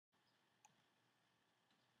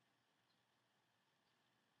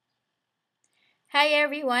Hi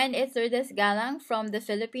everyone, it's Lourdes Galang from the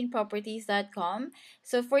PhilippineProperties.com.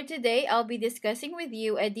 So for today, I'll be discussing with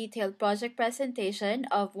you a detailed project presentation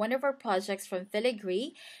of one of our projects from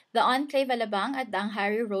Filigree, the Enclave Alabang at the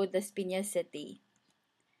Anghari Road, Las Piñas City.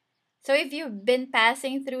 So if you've been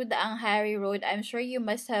passing through the Anghari Road, I'm sure you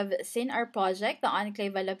must have seen our project, the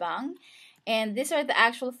Enclave Alabang. And these are the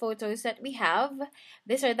actual photos that we have.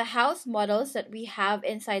 These are the house models that we have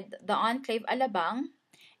inside the Enclave Alabang.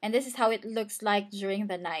 And this is how it looks like during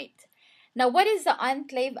the night. Now, what is the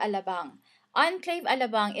Enclave Alabang? Enclave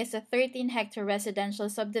Alabang is a 13-hectare residential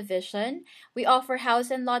subdivision. We offer house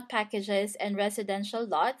and lot packages and residential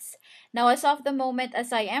lots. Now, as of the moment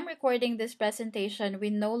as I am recording this presentation, we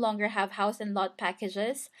no longer have house and lot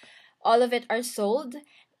packages. All of it are sold.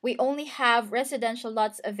 We only have residential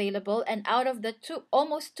lots available, and out of the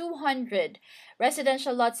almost 200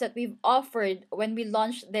 residential lots that we've offered when we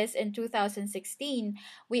launched this in 2016,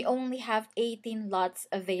 we only have 18 lots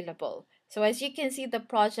available. So as you can see, the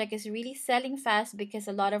project is really selling fast because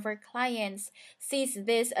a lot of our clients sees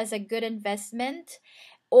this as a good investment,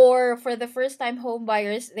 or for the first time home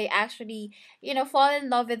buyers, they actually fall in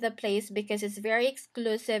love with the place because it's very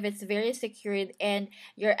exclusive, it's very secured, and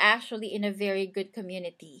you're actually in a very good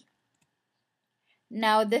community.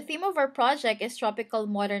 Now, the theme of our project is tropical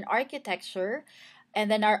modern architecture, and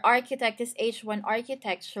then our architect is H1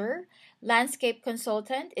 Architecture. Landscape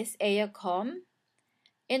consultant is AACOM.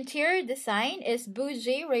 Interior design is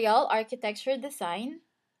Bougie Real Architecture Design.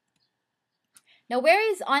 Now, where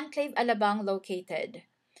is Enclave Alabang located?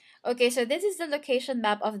 Okay, so this is the location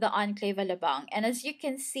map of the Enclave Alabang. And as you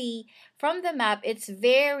can see from the map, it's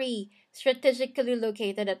very strategically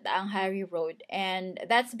located at the Anghari Road. And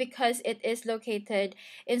that's because it is located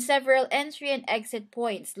in several entry and exit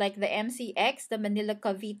points like the MCX, the Manila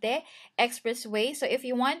Cavite Expressway. So if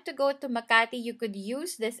you want to go to Makati, you could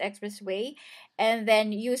use this expressway and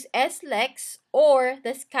then use SLEX or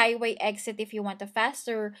the Skyway exit if you want a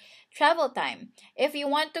faster travel time. If you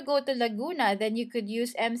want to go to Laguna, then you could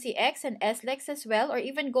use MCX and SLEX as well, or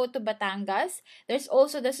even go to Batangas. There's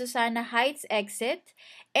also the Susana Heights exit,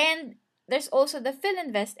 and there's also the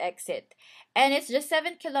Philinvest exit. And it's just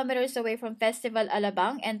 7 kilometers away from Festival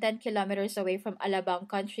Alabang and 10 kilometers away from Alabang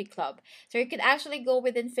Country Club. So you could actually go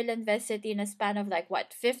within Philinvest City in a span of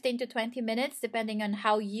 15 to 20 minutes, depending on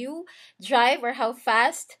how you drive or how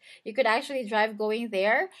fast you could actually drive going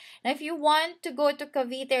there. Now, if you want to go to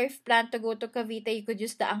Cavite, or if you plan to go to Cavite, you could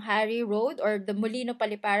use the Anghari Road or the Molino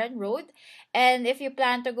Paliparan Road. And if you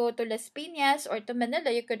plan to go to Las Piñas or to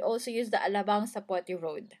Manila, you could also use the Alabang Zapote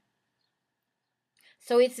Road.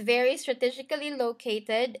 So it's very strategically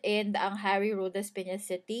located in the Anghari Road, Las Piñas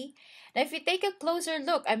City. Now, if you take a closer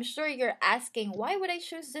look, I'm sure you're asking, why would I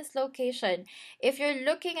choose this location? If you're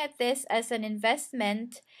looking at this as an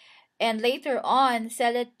investment and later on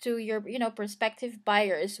sell it to your prospective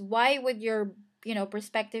buyers, why would your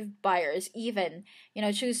prospective buyers even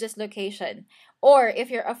choose this location? Or if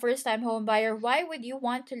you're a first time home buyer, why would you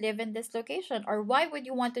want to live in this location, or why would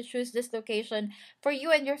you want to choose this location for you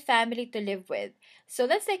and your family to live with? So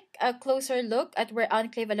let's take a closer look at where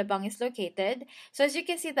Enclave Alabang is located. So as you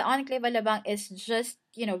can see, the Enclave Alabang is just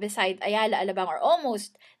beside Ayala Alabang, or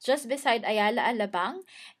almost just beside Ayala Alabang.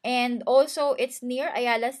 And also, it's near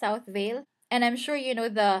Ayala South Vale. And I'm sure you know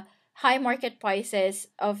the high market prices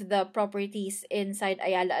of the properties inside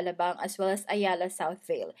Ayala Alabang as well as Ayala South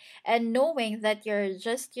Vale. And knowing that you're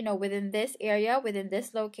just, within this area, within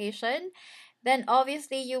this location, then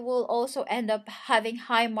obviously you will also end up having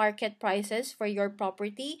high market prices for your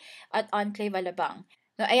property at Enclave Alabang.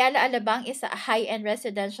 Now, Ayala Alabang is a high-end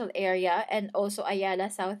residential area, and also Ayala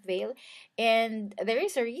South Vale. And there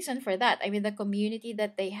is a reason for that. I mean, the community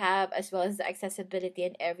that they have, as well as the accessibility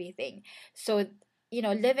and everything. So,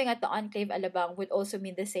 living at the Enclave Alabang would also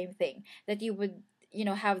mean the same thing, that you would,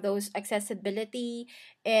 have those accessibility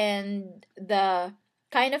and the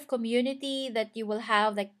kind of community that you will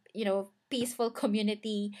have, peaceful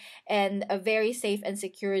community and a very safe and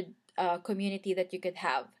secured community that you could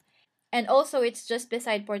have. And also, it's just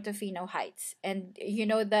beside Portofino Heights. And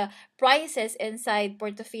the prices inside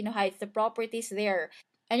Portofino Heights, the properties there.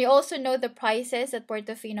 And you also know the prices at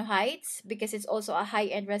Portofino Heights because it's also a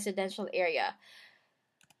high-end residential area.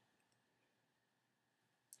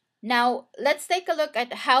 Now, let's take a look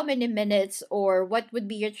at how many minutes or what would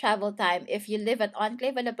be your travel time if you live at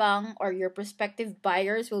Enclave Alabang, or your prospective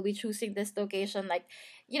buyers will be choosing this location.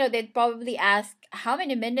 They'd probably ask, how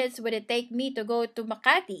many minutes would it take me to go to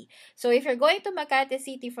Makati? So if you're going to Makati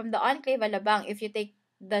City from the Enclave Alabang, if you take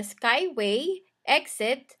the Skyway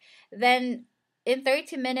exit, then in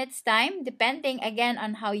 30 minutes time, depending again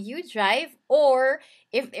on how you drive or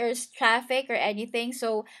if there's traffic or anything.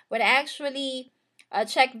 So when I actually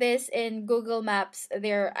check this in Google Maps,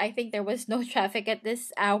 there I think there was no traffic at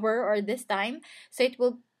this hour or this time. So it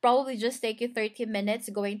will probably just take you 30 minutes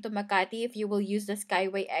going to Makati if you will use the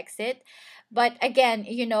Skyway exit. But again,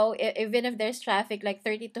 even if there's traffic, like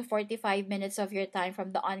 30 to 45 minutes of your time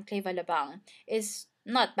from the Enclave Alabang is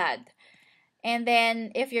not bad. And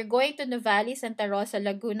then if you're going to Nuvali, Santa Rosa,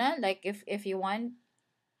 Laguna, like if you want,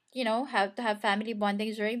 have to have family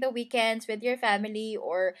bonding during the weekends with your family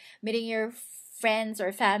or meeting your friends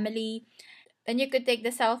or family, then you could take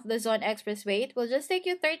the South Luzon Expressway. It will just take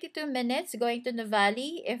you 32 minutes going to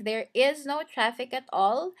Nuvali if there is no traffic at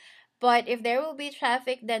all. But if there will be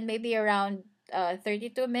traffic, then maybe around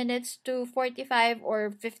 32 minutes to 45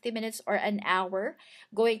 or 50 minutes or an hour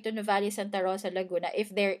going to Nuvali, Santa Rosa, Laguna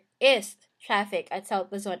if there is traffic at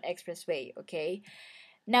South Luzon Expressway, okay?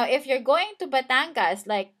 Now, if you're going to Batangas,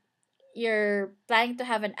 like you're planning to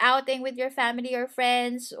have an outing with your family or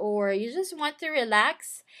friends, or you just want to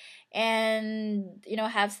relax and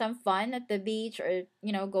have some fun at the beach or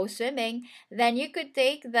go swimming, then you could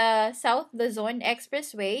take the South Luzon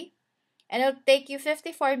Expressway, and it'll take you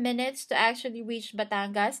 54 minutes to actually reach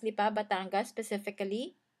Batangas, Lipa, Batangas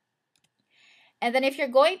specifically. And then if you're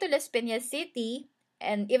going to Las Piñas City,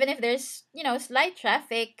 and even if there's, slight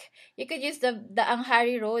traffic, you could use the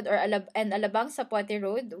Anghari Road or Alabang Zapote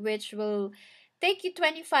Road, which will take you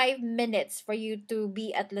 25 minutes for you to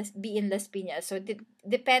be in Las Piñas. So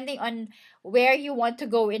depending on where you want to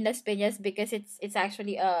go in Las Piñas, because it's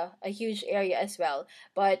actually a huge area as well.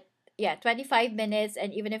 But yeah, 25 minutes,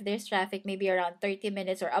 and even if there's traffic, maybe around 30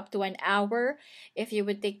 minutes or up to an hour if you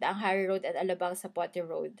would take the Anghari Road and Alabang Zapote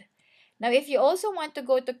Road. Now, if you also want to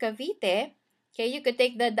go to Cavite, okay, you could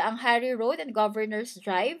take the Anghari Road and Governor's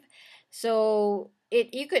Drive. So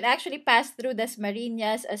you could actually pass through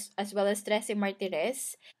Dasmariñas as well as Trece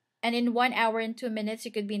Martires. And in 1 hour and 2 minutes,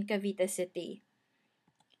 you could be in Cavite City.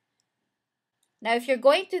 Now, if you're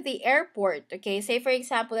going to the airport, okay, say for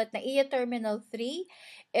example at NAIA Terminal 3,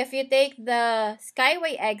 if you take the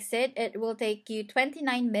Skyway exit, it will take you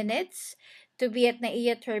 29 minutes to be at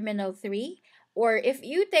NAIA Terminal 3. Or if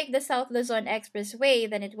you take the South Luzon Expressway,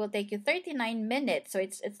 then it will take you 39 minutes. So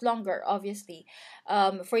it's longer, obviously,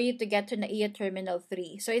 for you to get to NAIA Terminal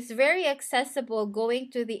 3. So it's very accessible going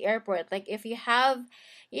to the airport. Like if you have,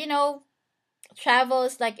 you know,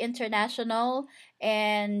 travels like international,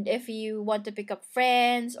 and if you want to pick up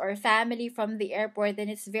friends or family from the airport, then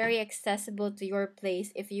it's very accessible to your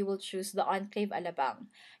place if you will choose the Enclave Alabang.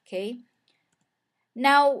 Okay,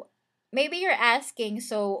 now maybe you're asking,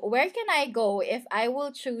 so where can I go if I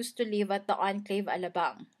will choose to live at the Enclave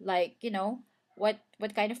Alabang? Like,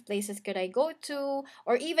 what kind of places could I go to,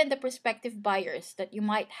 or even the prospective buyers that you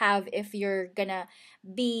might have if you're gonna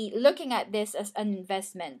be looking at this as an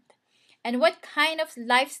investment, and what kind of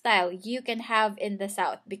lifestyle you can have in the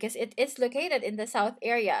south, because it is located in the south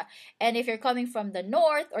area. And if you're coming from the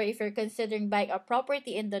north, or if you're considering buying a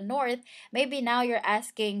property in the north, maybe now you're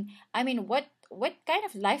asking, I mean, what kind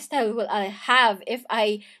of lifestyle will I have if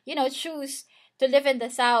I choose to live in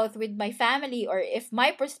the south with my family, or if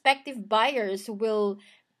my prospective buyers will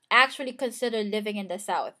actually consider living in the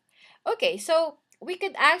south? Okay, so we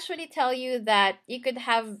could actually tell you that you could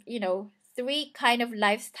have, three kind of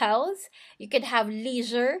lifestyles. You could have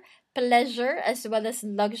leisure, pleasure, as well as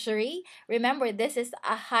luxury. Remember, this is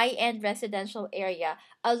a high-end residential area,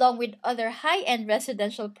 along with other high-end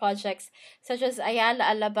residential projects such as Ayala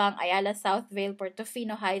Alabang, Ayala Southvale,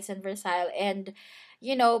 Portofino Heights, and Versailles. And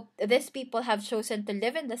these people have chosen to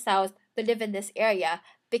live in the south, to live in this area,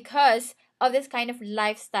 because of this kind of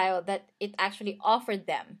lifestyle that it actually offered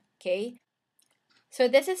them. Okay, so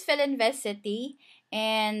this is Philinvest City.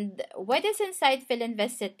 And what is inside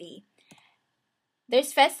Philinvest City?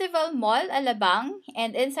 There's Festival Mall Alabang,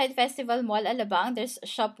 and inside Festival Mall Alabang, there's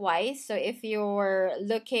Shopwise. So if you're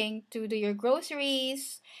looking to do your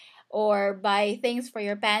groceries or buy things for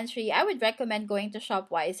your pantry, I would recommend going to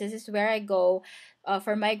Shopwise. This is where I go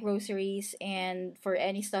for my groceries and for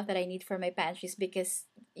any stuff that I need for my pantries, because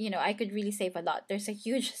I could really save a lot. There's a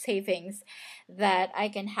huge savings that I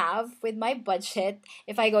can have with my budget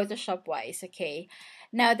if I go to Shopwise, okay?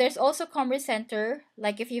 Now, there's also Commerce Center.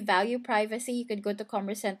 Like, if you value privacy, you could go to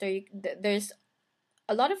Commerce Center. There's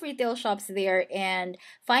a lot of retail shops there and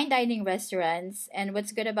fine dining restaurants. And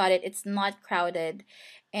what's good about it, it's not crowded.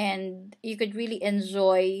 And you could really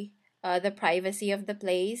enjoy the privacy of the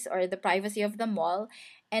place or the privacy of the mall.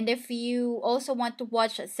 And if you also want to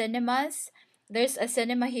watch cinemas, there's a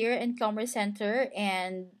cinema here in Commerce Center,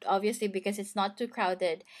 and obviously because it's not too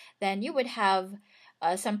crowded, then you would have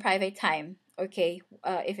some private time. Okay,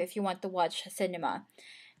 if you want to watch cinema,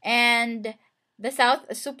 and the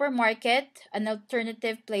South Supermarket, an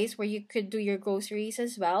alternative place where you could do your groceries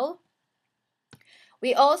as well.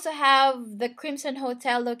 We also have the Crimson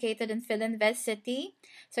Hotel located in Philinvest City.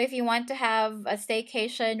 So if you want to have a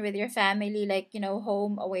staycation with your family, like,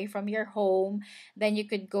 home away from your home, then you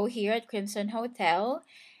could go here at Crimson Hotel.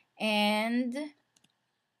 And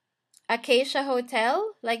Acacia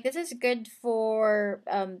Hotel, like this is good for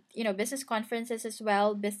business conferences as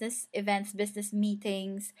well, business events, business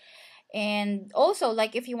meetings. And also,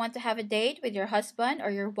 like if you want to have a date with your husband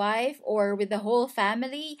or your wife or with the whole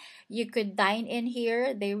family, you could dine in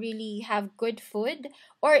here. They really have good food.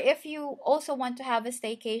 Or if you also want to have a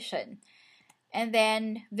staycation. And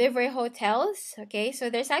then Vivre Hotels. Okay, so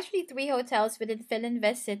there's actually three hotels within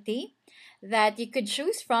Philinvest City that you could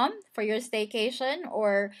choose from for your staycation,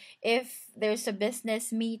 or if there's a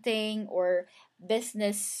business meeting or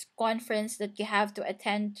business conference that you have to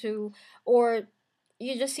attend to, or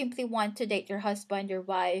you just simply want to date your husband, your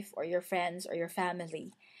wife, or your friends or your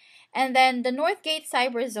family. And then the Northgate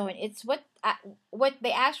Cyber Zone, it's what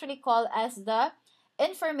they actually call as the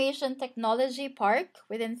Information Technology Park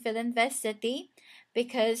within Philinvest City,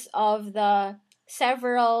 because of the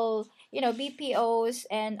several, BPOs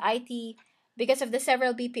and IT, because of the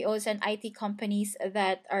several BPOs and IT companies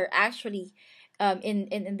that are actually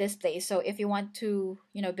in this place. So if you want to,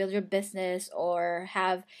 build your business, or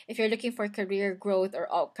if you're looking for career growth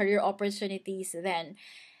or career opportunities, then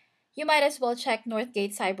you might as well check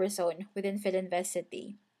Northgate Cyberzone within Philinvest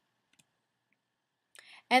City.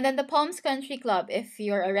 And then the Palms Country Club. If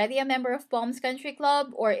you're already a member of Palms Country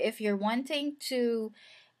Club, or if you're wanting to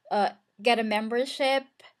uh, get a membership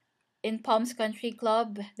in Palms Country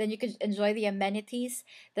Club, then you could enjoy the amenities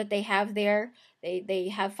that they have there. They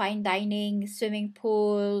have fine dining, swimming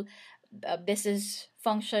pool, business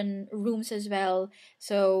function rooms as well.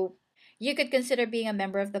 So you could consider being a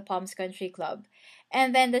member of the Palms Country Club.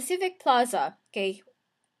 And then the Civic Plaza. Okay,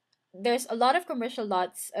 there's a lot of commercial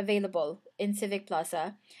lots available in Civic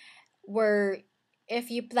Plaza, where if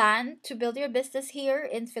you plan to build your business here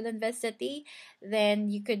in Philinvest City, then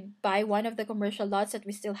you could buy one of the commercial lots that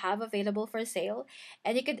we still have available for sale,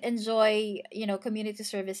 and you could enjoy, community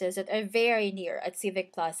services that are very near at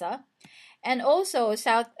Civic Plaza. And also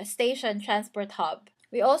South Station Transport Hub.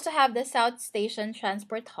 We also have the South Station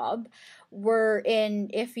Transport Hub, wherein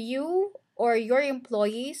if you or your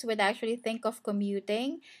employees would actually think of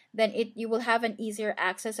commuting, then you will have an easier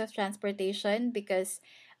access of transportation, because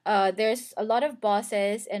there's a lot of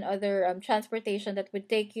buses and other transportation that would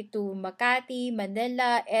take you to Makati,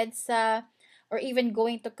 Manila, EDSA, or even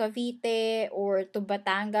going to Cavite or to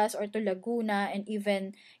Batangas or to Laguna, and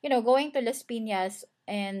even going to Las Piñas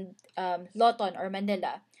and Loton or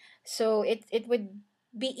Manila. So it would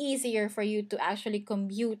be easier for you to actually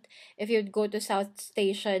commute if you'd go to South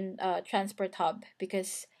Station Transport Hub,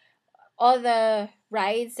 because all the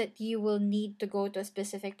rides that you will need to go to a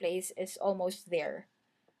specific place is almost there.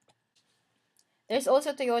 There's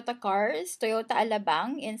also Toyota cars, Toyota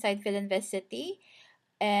Alabang inside Philinvest City,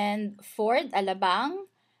 and Ford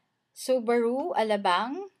Alabang, Subaru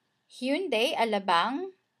Alabang, Hyundai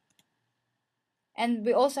Alabang, and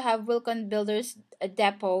we also have Wilcon Builders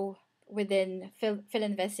Depot within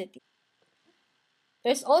Philinvest City.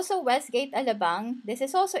 There's also Westgate Alabang. This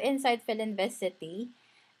is also inside Philinvest City.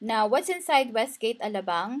 Now, what's inside Westgate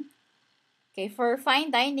Alabang? Okay, for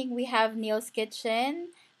fine dining, we have Neil's Kitchen.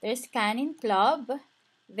 There's Canin Club.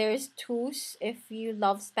 There's Tus if you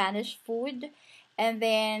love Spanish food. And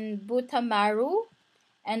then Butamaru.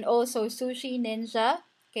 And also Sushi Ninja.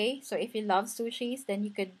 Okay, so if you love sushis, then you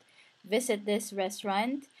could visit this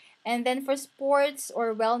restaurant. And then for sports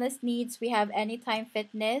or wellness needs, we have Anytime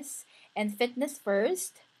Fitness and Fitness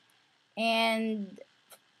First. And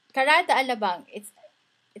Karada Alabang.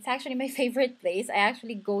 It's actually my favorite place. I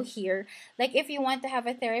actually go here. Like if you want to have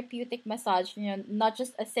a therapeutic massage, not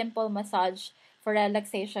just a simple massage for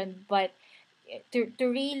relaxation, but to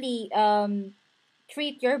really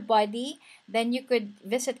treat your body, then you could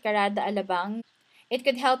visit Karada Alabang. It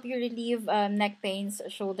could help you relieve neck pains,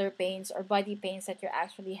 shoulder pains, or body pains that you're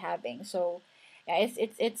actually having. So, yeah,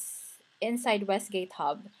 it's inside Westgate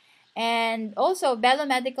Hub, and also Bello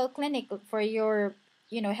Medical Clinic for your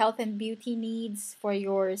health and beauty needs, for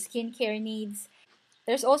your skincare needs.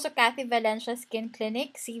 There's also Kathy Valencia Skin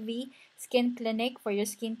Clinic, CV Skin Clinic for your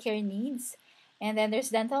skincare needs, and then there's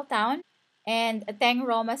Dental Town and Teng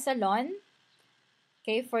Roma Salon,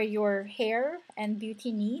 okay, for your hair and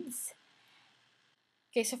beauty needs.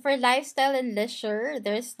 Okay, so for lifestyle and leisure,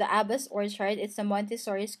 there's the Abbas Orchard. It's a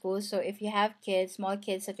Montessori school. So if you have kids, small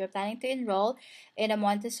kids that you're planning to enroll in a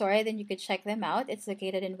Montessori, then you could check them out. It's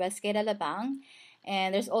located in Westgate, Alabang.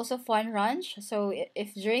 And there's also Fun Ranch. So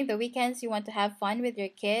if during the weekends you want to have fun with your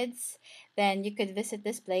kids, then you could visit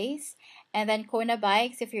this place. And then Kona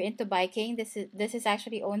Bikes, if you're into biking, this is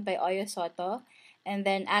actually owned by Oyo Soto. And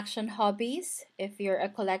then Action Hobbies, if you're a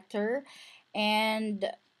collector.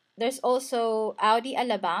 And there's also Audi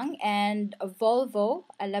Alabang and Volvo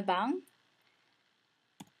Alabang,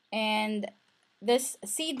 and this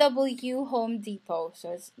CW Home Depot.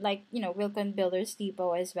 So it's like, Wilcon Builders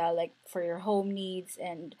Depot as well, like for your home needs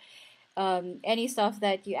and any stuff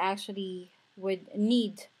that you actually would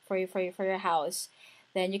need for your house.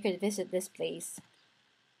 Then you could visit this place.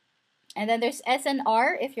 And then there's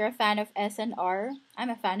SNR if you're a fan of SNR. I'm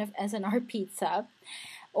a fan of SNR Pizza.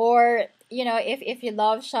 Or, if you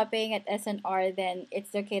love shopping at SNR, then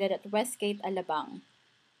it's located at Westgate, Alabang.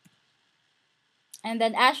 And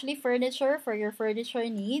then Ashley Furniture for your furniture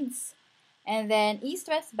needs. And then East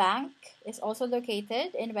West Bank is also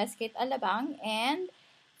located in Westgate, Alabang. And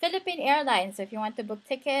Philippine Airlines, so if you want to book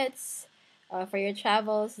tickets for your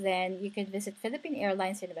travels, then you can visit Philippine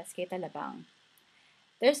Airlines in Westgate, Alabang.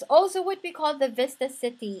 There's also what we call the Vista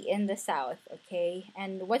City in the south, okay?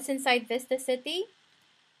 And what's inside Vista City?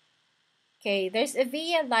 Okay, there's a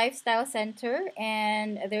Via Lifestyle Center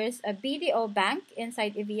and there's a BDO Bank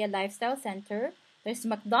inside a Via Lifestyle Center. There's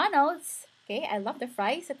McDonald's. Okay, I love the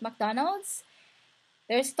fries at McDonald's.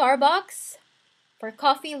 There's Starbucks for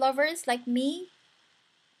coffee lovers like me.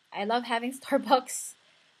 I love having Starbucks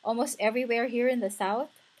almost everywhere here in the South.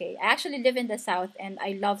 Okay, I actually live in the South and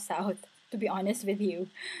I love South, to be honest with you.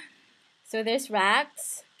 So there's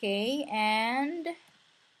Racks, okay, and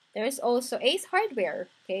there's also Ace Hardware,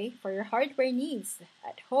 okay, for your hardware needs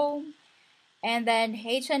at home. And then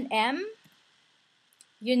H&M,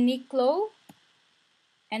 Uniqlo,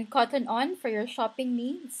 and Cotton On for your shopping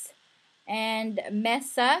needs. And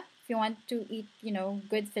Mesa, if you want to eat,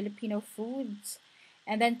 good Filipino foods.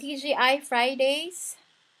 And then TGI Fridays.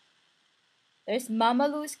 There's Mama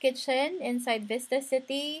Lou's Kitchen inside Vista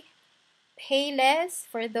City. Payless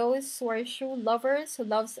for those who are shoe lovers who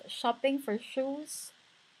loves shopping for shoes.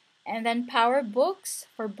 And then Power Books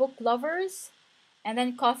for book lovers. And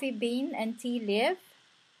then Coffee Bean and Tea Leaf.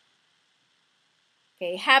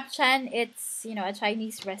 Okay, Hapchan, it's, a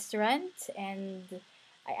Chinese restaurant. And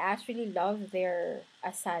I actually love their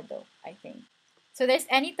asado, I think. So there's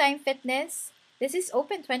Anytime Fitness. This is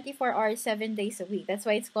open 24 hours, 7 days a week. That's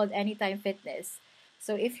why it's called Anytime Fitness.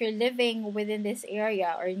 So if you're living within this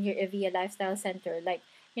area or near a Via Lifestyle Center, like,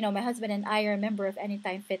 my husband and I are a member of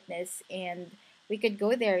Anytime Fitness, and we could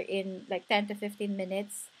go there in like 10 to 15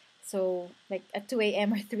 minutes. So like at 2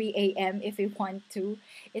 a.m. or 3 a.m. if we want to.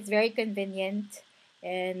 It's very convenient,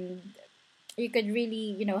 and you could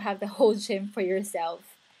really, have the whole gym for yourself.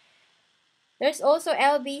 There's also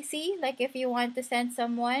LBC, like if you want to send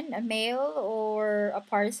someone a mail or a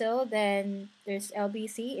parcel, then there's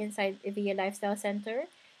LBC inside Via Lifestyle Center.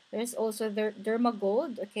 There's also Derma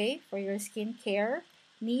Gold, okay, for your skincare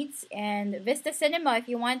needs. And Vista Cinema, if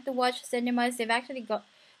you want to watch cinemas, they've actually got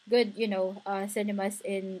good, cinemas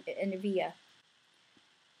in Via.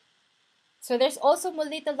 So there's also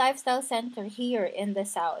Molito Lifestyle Center here in the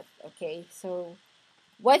south, okay. So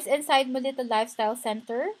what's inside Molito Lifestyle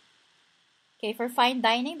Center? Okay, for fine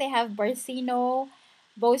dining, they have Barcino,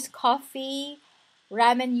 Bo's Coffee,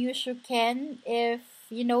 Ramen Yushu Ken. If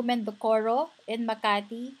you know Mendocoro in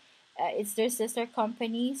Makati, it's their sister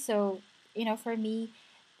company. So, for me,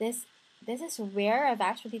 this is where I've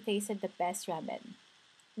actually tasted the best ramen.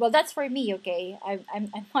 Well, that's for me, okay?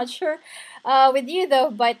 I'm not sure with you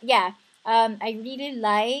though, but yeah, I really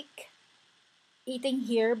like eating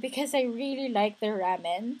here because I really like their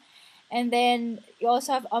ramen. And then you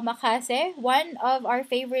also have omakase, one of our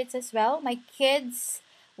favorites as well. My kids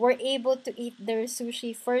were able to eat their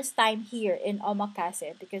sushi first time here in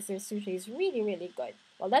omakase because their sushi is really, really good.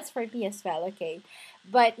 Well, that's for me as well, okay?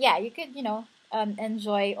 But yeah, you could,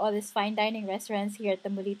 enjoy all these fine dining restaurants here at the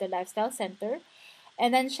Molito Lifestyle Center.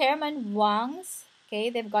 And then Chairman Wang's, okay,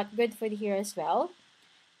 they've got good food here as well.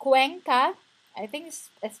 Cuenca, I think it's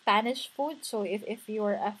a Spanish food. So if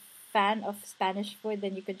you're a fan of Spanish food,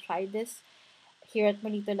 then you could try this here at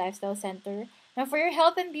Molito Lifestyle Center. Now, for your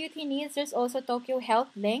health and beauty needs, there's also Tokyo Health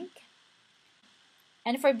Link.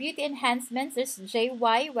 And for beauty enhancements, there's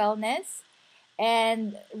JY Wellness.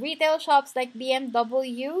 And retail shops like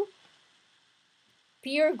BMW,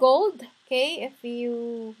 Pure Gold. Okay, if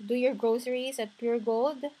you do your groceries at Pure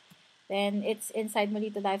Gold, then it's inside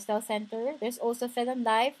Molito Lifestyle Center. There's also Film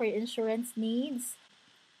Life for your insurance needs.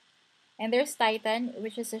 And there's Titan,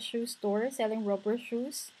 which is a shoe store selling rubber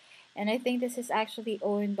shoes. And I think this is actually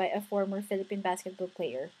owned by a former Philippine basketball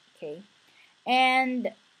player. Okay.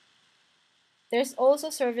 And there's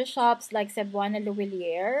also service shops like Cebuana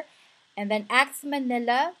Luwilier. And then Acts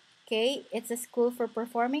Manila. Okay. It's a school for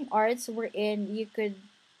performing arts wherein you could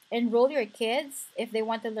enroll your kids if they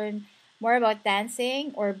want to learn more about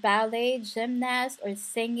dancing or ballet, gymnast, or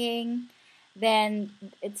singing. Then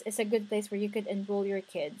it's a good place where you could enroll your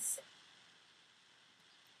kids.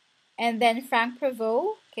 And then Frank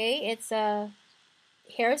Prevost, okay, it's a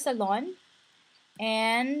hair salon.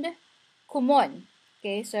 And Kumon,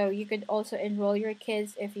 okay, so you could also enroll your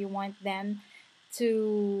kids if you want them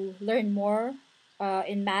to learn more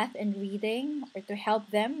in math and reading or to help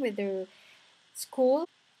them with their school.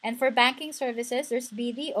 And for banking services, there's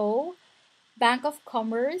BDO, Bank of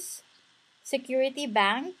Commerce, Security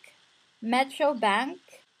Bank, Metro Bank,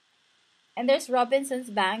 and there's Robinson's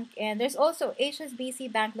Bank, and there's also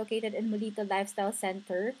HSBC Bank located in Molito Lifestyle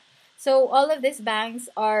Center. So all of these banks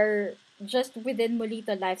are just within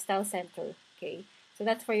Molito Lifestyle Center. Okay, so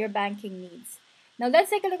that's for your banking needs. Now let's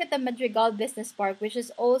take a look at the Madrigal Business Park, which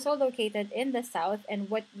is also located in the south, and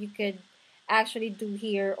what you could actually do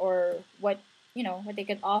here, or what what they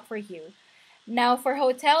can offer you. Now for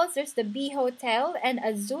hotels, there's the B Hotel and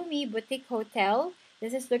Azumi Boutique Hotel.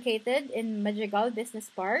 This is located in Madrigal Business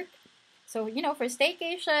Park. So, for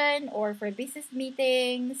staycation or for business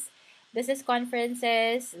meetings, business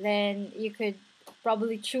conferences, then you could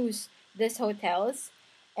probably choose these hotels.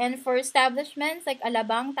 And for establishments like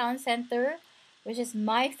Alabang Town Center, which is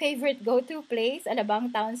my favorite go-to place,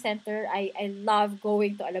 Alabang Town Center. I love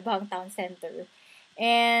going to Alabang Town Center.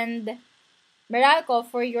 And Meralco,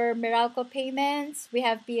 for your Meralco payments, we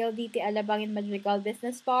have PLDT Alabang in Madrigal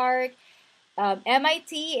Business Park,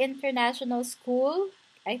 MIT International School.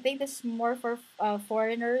 I think this is more for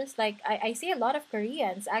foreigners. Like I see a lot of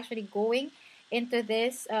Koreans actually going into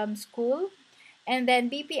this school. And then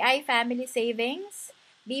BPI Family Savings,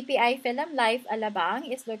 BPI Film Life Alabang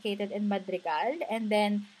is located in Madrigal. And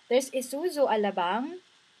then there's Isuzu Alabang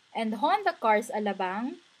and Honda Cars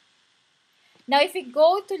Alabang. Now, if you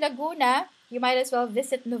go to Laguna, you might as well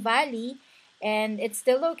visit Nuvali, and it's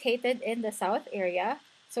still located in the south area.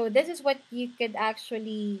 So this is what you could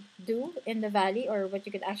actually do in the valley, or what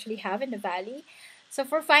you could actually have in the valley. So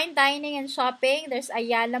for fine dining and shopping, there's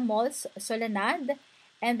Ayala Malls Solanad.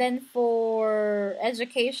 And then for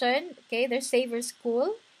education, okay, there's Saver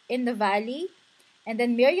School in the valley. And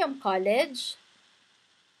then Miriam College.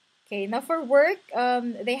 Okay, now for work,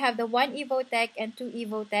 they have the one Evotech and two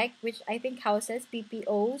Evotech, which I think houses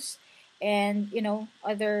PPOs and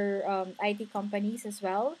other IT companies as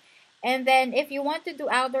well. And then if you want to do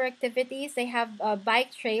outdoor activities, they have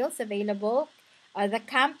bike trails available, the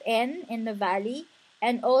Camp Inn in the valley,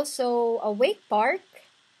 and also a wake park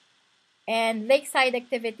and lakeside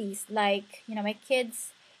activities. Like my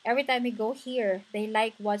kids, every time we go here, they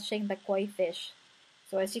like watching the koi fish.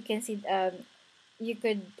 So as you can see, you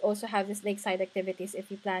could also have this lakeside activities if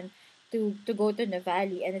you plan to go to the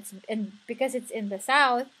valley, and because it's in the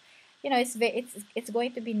south, it's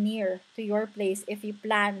going to be near to your place if you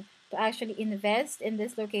plan to actually invest in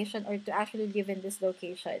this location or to actually live in this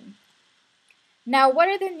location. Now, what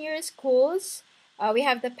are the nearest schools? We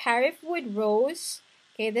have the Parif Wood Rose.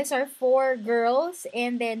 Okay, these are for girls,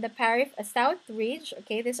 and then the Parif South Ridge.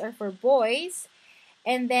 Okay, these are for boys,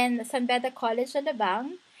 and then San Beda College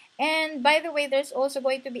Alabang. And by the way, there's also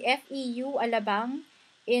going to be FEU Alabang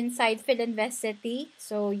inside Philinvest City.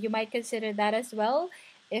 So you might consider that as well.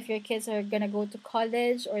 If your kids are going to go to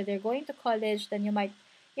college or they're going to college, then you might,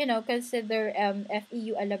 consider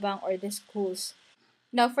FEU Alabang or the schools.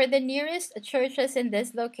 Now, for the nearest churches in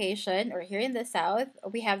this location or here in the south,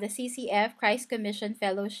 we have the CCF, Christ Commission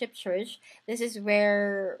Fellowship Church. This is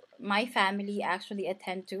where my family actually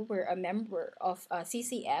attend to. We're a member of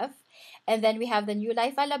CCF. And then we have the New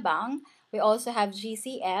Life Alabang. We also have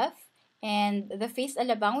GCF and the Feast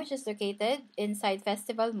Alabang, which is located inside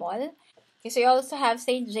Festival Mall. Okay, so you also have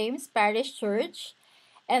St. James Parish Church.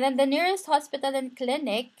 And then the nearest hospital and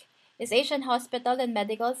clinic is Asian Hospital and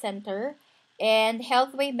Medical Center and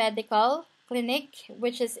Healthway Medical Clinic,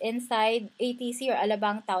 which is inside ATC or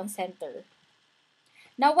Alabang Town Center.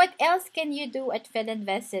 Now, what else can you do at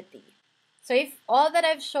Philinvest City? So if all that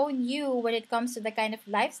I've shown you when it comes to the kind of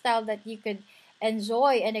lifestyle that you could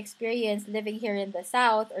enjoy and experience living here in the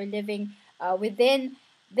South or living within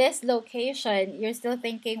this location, you're still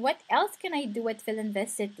thinking, what else can I do at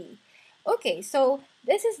Philinvest City? Okay, so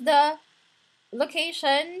this is the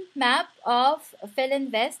location map of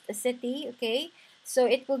Philinvest City, okay? So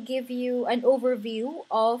it will give you an overview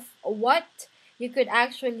of what you could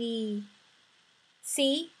actually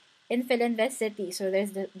see in Philinvest City. So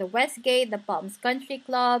there's the Westgate, the Palms Country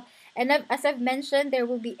Club, and as I've mentioned, there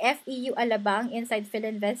will be FEU Alabang inside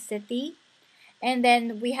Philinvest City. And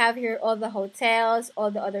then we have here all the hotels, all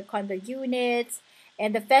the other condo units,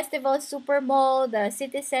 and the Festival Super Mall, the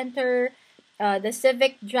City Center, the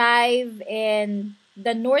Civic Drive, and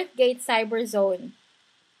the Northgate Cyber Zone.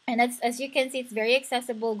 And as you can see, it's very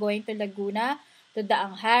accessible going to Laguna, to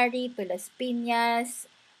Daanghari, to Las Piñas,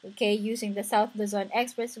 okay, using the South Luzon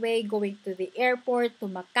Expressway, going to the airport, to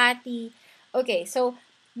Makati. Okay, so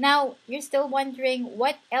now you're still wondering,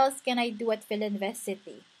 what else can I do at Philinvest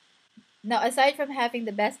City? Now, aside from having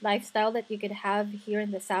the best lifestyle that you could have here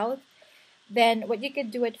in the South, then what you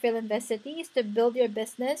could do at Philinvest City is to build your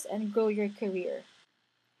business and grow your career.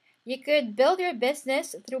 You could build your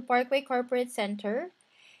business through Parkway Corporate Center.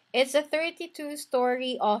 It's a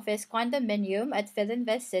 32-story office condominium at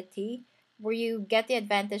Philinvest City where you get the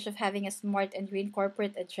advantage of having a smart and green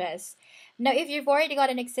corporate address. Now, if you've already got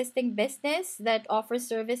an existing business that offers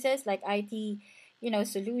services like IT,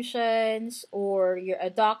 solutions, or you're a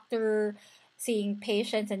doctor seeing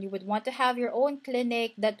patients and you would want to have your own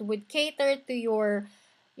clinic that would cater to your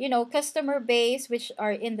customer base, which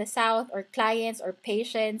are in the South, or clients or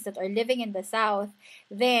patients that are living in the South,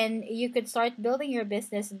 then you could start building your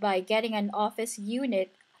business by getting an office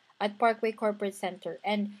unit at Parkway Corporate Center.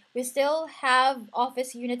 And we still have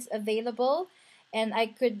office units available, and I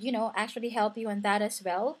could, actually help you on that as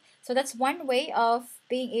well. So that's one way of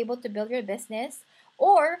being able to build your business.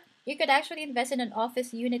 Or you could actually invest in an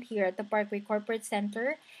office unit here at the Parkway Corporate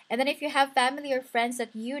Center. And then if you have family or friends that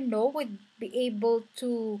would be able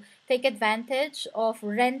to take advantage of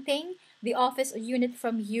renting the office unit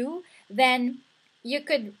from you, then you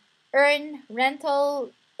could earn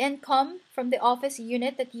rental income from the office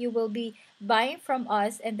unit that you will be buying from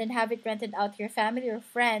us, and then have it rented out to your family or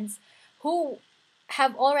friends who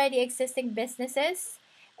have already existing businesses,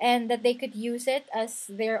 and that they could use it as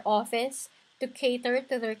their office to cater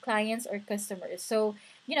to their clients or customers. So,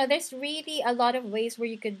 there's really a lot of ways where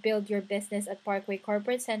you could build your business at Parkway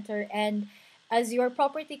Corporate Center. And as your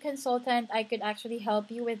property consultant, I could actually help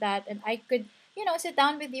you with that. And I could, sit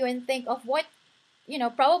down with you and think of what,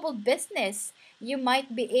 probable business you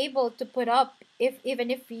might be able to put up, if even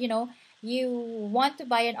if, you want to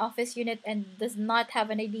buy an office unit and does not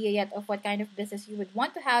have an idea yet of what kind of business you would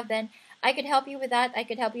want to have. Then I could help you with that. I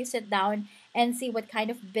could help you sit down and see what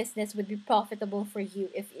kind of business would be profitable for you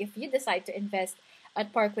if you decide to invest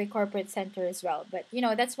at Parkway Corporate Center as well. But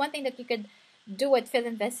that's one thing that you could do at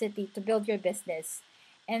Philinvest City to build your business.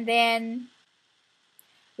 And then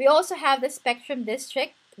we also have the Spectrum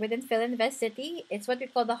District within Philinvest City. It's what we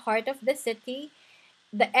call the heart of the city,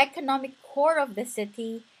 the economic core of the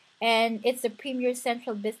city, and it's the premier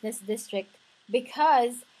central business district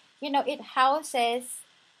because it houses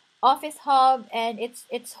office hub, and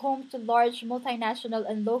it's home to large multinational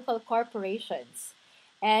and local corporations,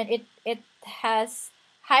 and it has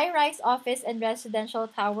high-rise office and residential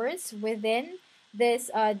towers within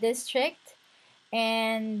this district.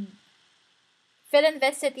 And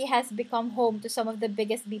Philinvest City has become home to some of the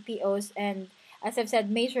biggest BPOs and, as I've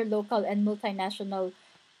said, major local and multinational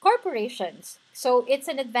corporations. So it's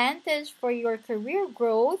an advantage for your career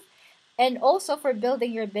growth and also for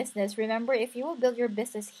building your business. Remember, if you will build your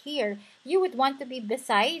business here, you would want to be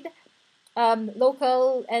beside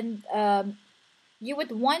local and you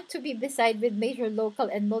would want to be beside with major local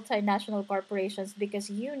and multinational corporations because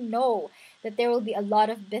that there will be a lot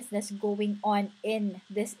of business going on in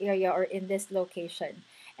this area or in this location.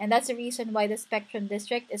 And that's the reason why the Spectrum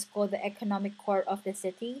District is called the economic core of the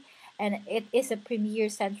city, and it is a premier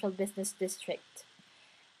central business district.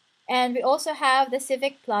 And we also have the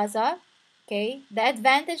Civic Plaza. Okay, the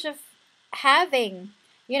advantage of having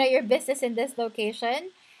your business in this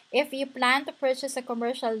location, if you plan to purchase a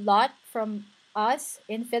commercial lot from us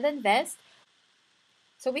in Philinvest,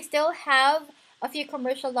 so we still have a few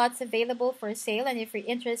commercial lots available for sale, and if you're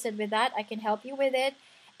interested with that, I can help you with it.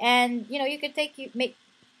 And you could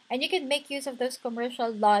you can make use of those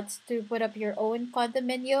commercial lots to put up your own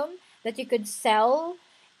condominium that you could sell,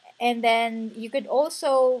 and then you could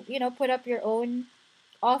also put up your own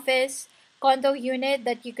office condo unit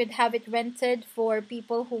that you could have it rented for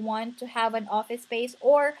people who want to have an office space,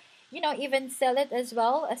 or even sell it as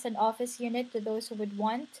well as an office unit to those who would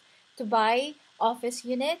want to buy office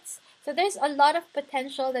units. So there's a lot of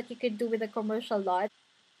potential that you could do with a commercial lot.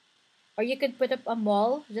 Or you could put up a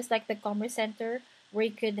mall, just like the Commerce Center, where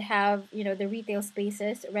you could have, the retail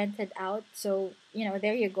spaces rented out. So,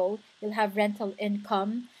 there you go. You'll have rental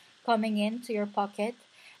income coming into your pocket.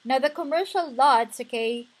 Now, the commercial lots,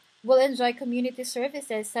 okay, will enjoy community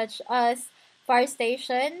services such as fire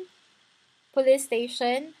station, police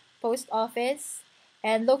station, post office,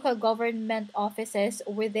 and local government offices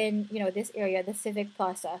within, this area, the Civic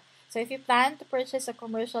Plaza. So if you plan to purchase a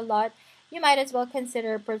commercial lot, you might as well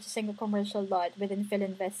consider purchasing a commercial lot within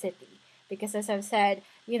Philinvest City. Because as I've said,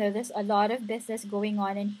 there's a lot of business going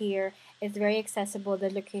on in here. It's very accessible. The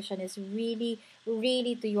location is really,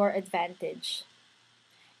 really to your advantage.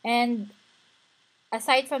 And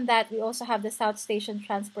aside from that, we also have the South Station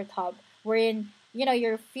Transport Hub, wherein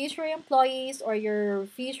your future employees or your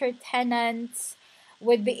future tenants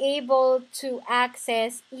would be able to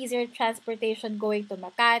access easier transportation going to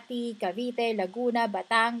Makati, Cavite, Laguna,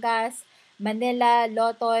 Batangas, Manila,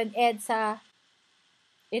 Loton, EDSA.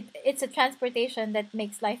 It's a transportation that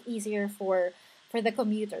makes life easier for the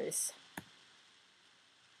commuters.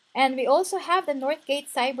 And we also have the Northgate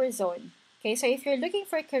Cyber Zone. Okay, so if you're looking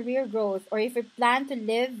for career growth or if you plan to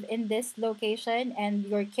live in this location and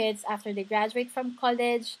your kids after they graduate from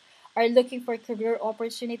college are looking for career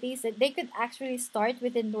opportunities, that they could actually start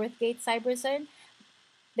within Northgate Cyber Zone.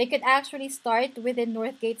 They could actually start within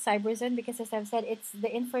Northgate Cyber Zone because, as I've said, it's the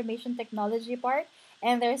information technology part,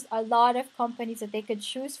 and there's a lot of companies that they could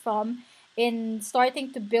choose from in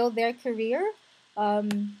starting to build their career.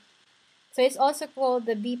 Um, so it's also called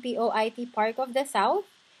the BPO IT Park of the South.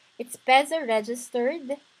 It's PEZA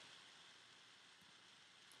registered.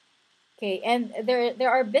 Okay, and there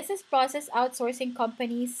are business process outsourcing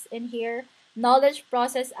companies in here, knowledge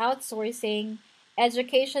process outsourcing,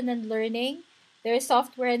 education and learning. There are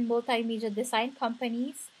software and multimedia design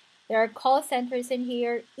companies. There are call centers in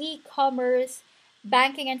here, e-commerce,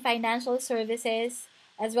 banking and financial services,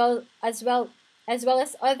 as well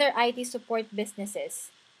as other IT support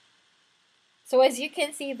businesses. So as you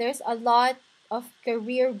can see, there's a lot of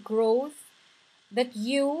career growth that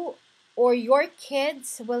you or your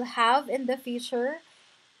kids will have in the future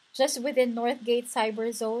just within Northgate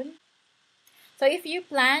Cyber Zone. So if you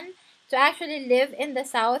plan to actually live in the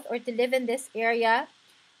south or to live in this area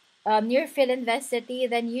near Philinvest City,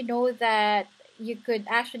 then you know that you could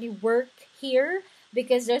actually work here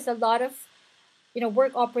because there's a lot of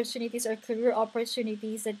work opportunities or career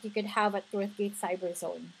opportunities that you could have at Northgate Cyber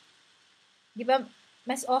Zone. Di ba,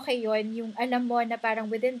 mas okay yon yung alam mo na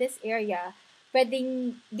parang within this area,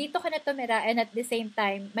 pwedeng dito ka na tumira and at the same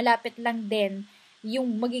time, malapit lang din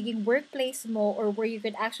yung magiging workplace mo or where you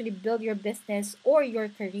could actually build your business or your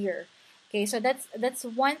career. Okay, so that's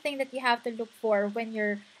one thing that you have to look for when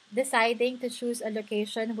you're deciding to choose a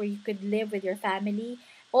location where you could live with your family.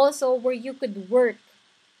 Also, where you could work.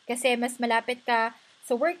 Kasi mas malapit ka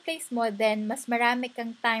sa workplace mo, then mas marami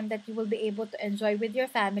kang time that you will be able to enjoy with your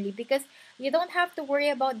family because you don't have to worry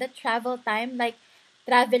about the travel time, like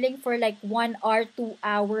traveling for like 1 hour, 2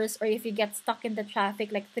 hours, or if you get stuck in the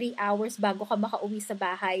traffic, like 3 hours bago ka makauwi sa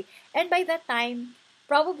bahay. And by that time,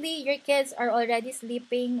 probably your kids are already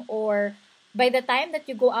sleeping, or by the time that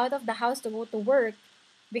you go out of the house to go to work,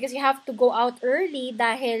 because you have to go out early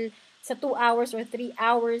dahil sa 2 hours or 3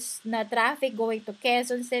 hours na traffic going to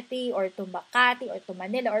Quezon City or to Makati or to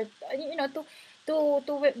Manila or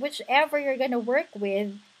to whichever you're gonna work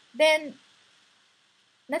with, then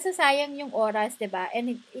nasasayang yung oras, 'di ba?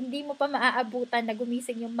 And hindi mo pa maaabutan na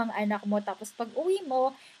gumising yung mga anak mo, tapos pag uwi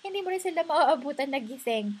mo, hindi mo rin sila maaabutan na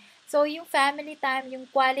gising. So yung family time, yung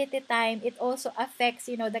quality time, it also affects,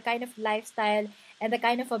 the kind of lifestyle and the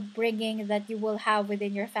kind of upbringing that you will have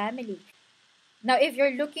within your family. Now, if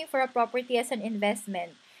you're looking for a property as an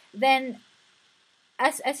investment, then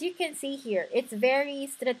as you can see here, it's very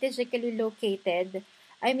strategically located.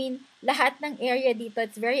 I mean, lahat ng area dito,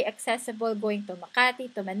 it's very accessible going to Makati,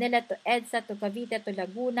 to Manila, to EDSA, to Cavite, to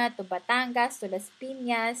Laguna, to Batangas, to Las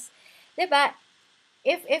Piñas. 'Di ba?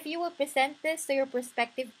 If you will present this to your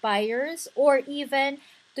prospective buyers or even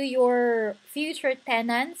to your future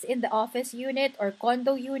tenants in the office unit or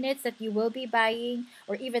condo units that you will be buying,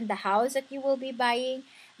 or even the house that you will be buying,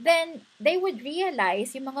 then they would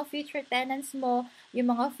realize, yung mga future tenants mo,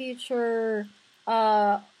 yung mga future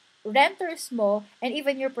renters mo, and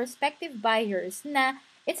even your prospective buyers, na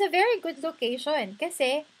it's a very good location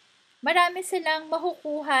kasi marami silang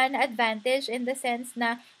makukuha na advantage in the sense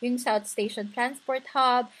na yung South Station Transport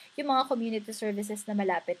Hub, yung mga community services na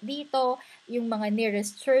malapit dito, yung mga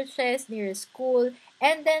nearest churches, nearest school,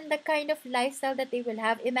 and then the kind of lifestyle that they will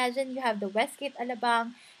have. Imagine you have the Westgate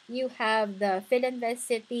Alabang, you have the Philinvest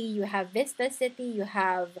City, you have Vista City, you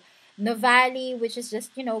have Novali, which is just,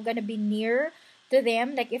 gonna be near to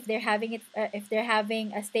them, like if they're having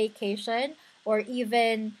a staycation, or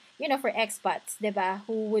even for expats, diba,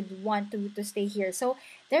 who would want to stay here. So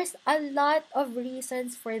there's a lot of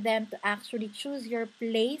reasons for them to actually choose your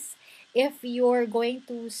place if you're going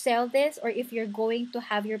to sell this or if you're going to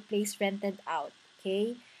have your place rented out.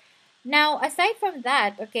 Okay. Now, aside from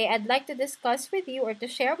that, okay, I'd like to discuss with you or to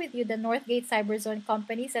share with you the Northgate Cyberzone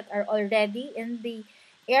companies that are already in the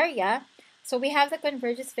area. So we have the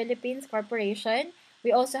Convergys Philippines Corporation.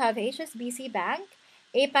 We also have HSBC Bank,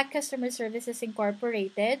 APAC Customer Services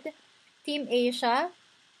Incorporated, Team Asia,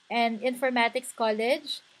 and Informatics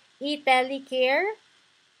College, eTelecare,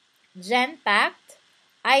 Genpact,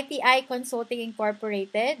 ITI Consulting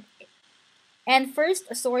Incorporated, and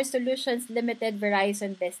First Source Solutions Limited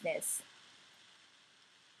Verizon Business.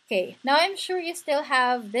 Okay, now I'm sure you still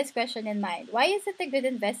have this question in mind. Why is it a good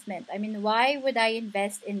investment? I mean, why would I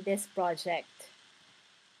invest in this project?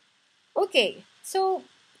 Okay, so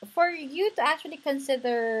for you to actually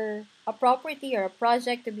consider a property or a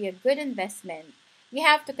project to be a good investment, you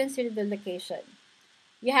have to consider the location.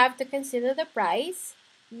 You have to consider the price.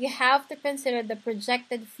 You have to consider the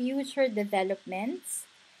projected future developments.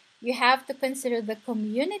 You have to consider the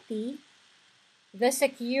community, the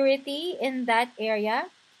security in that area,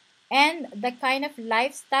 and the kind of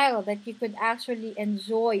lifestyle that you could actually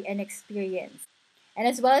enjoy and experience, and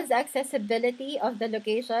as well as the accessibility of the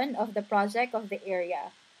location of the project of the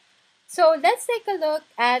area. So let's take a look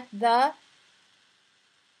at the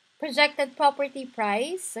projected property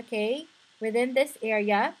price, okay, within this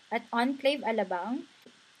area at Enclave Alabang.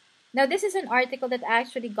 Now, this is an article that I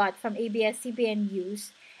actually got from ABS-CBN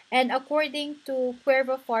News, and according to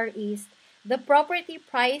Cuervo Far East, the property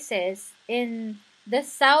prices in the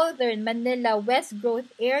southern Manila West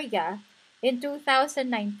Growth area in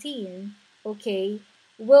 2019, okay,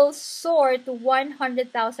 will soar to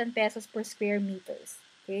 100,000 pesos per square meters.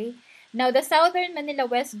 Okay. Now, the southern Manila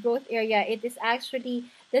West Growth area, it is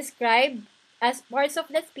actually described as parts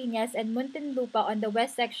of Las Piñas and Muntinlupa on the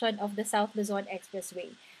west section of the South Luzon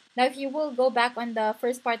Expressway. Now, if you will go back on the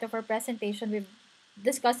first part of our presentation, we've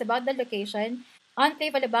discussed about the location.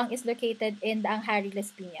 Enclave Alabang is located in the Anghari,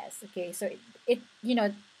 Las Piñas. Okay, so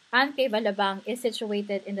Enclave Alabang is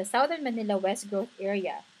situated in the southern Manila West Growth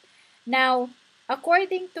area. Now,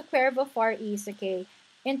 according to Cuervo Far East, okay,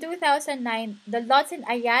 in 2009, the lots in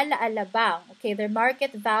Ayala, Alabang, okay, their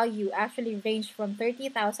market value actually ranged from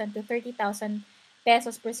 30,000 to 30,000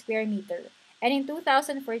 pesos per square meter. And in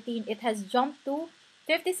 2014, it has jumped to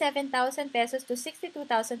 57,000 pesos to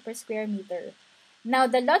 62,000 per square meter. Now,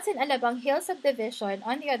 the lots in Alabang Hills subdivision,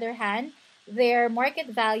 on the other hand, their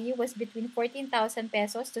market value was between 14,000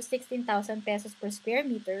 pesos to 16,000 pesos per square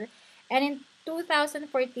meter. And in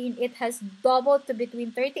 2014, it has doubled to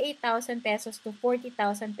between 38,000 pesos to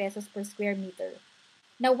 40,000 pesos per square meter.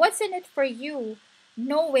 Now, what's in it for you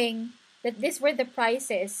knowing that these were the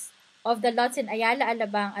prices of the lots in Ayala,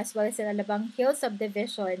 Alabang as well as in Alabang Hills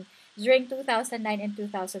subdivision during 2009 and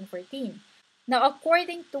 2014? Now,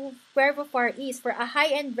 according to Cuervo Far East, for a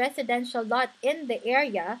high-end residential lot in the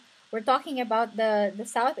area, we're talking about the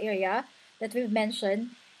south area that we've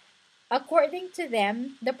mentioned, according to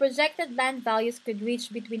them, the projected land values could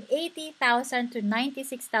reach between 80,000 to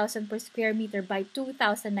 96,000 per square meter by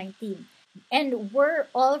 2019. And we're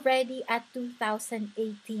already at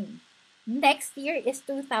 2018. Next year is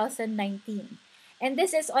 2019. And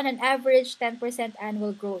this is on an average 10%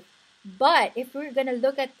 annual growth. But if we're going to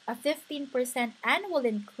look at a 15% annual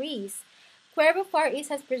increase, Cuervo Far East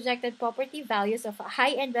has projected property values of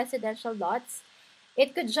high-end residential lots.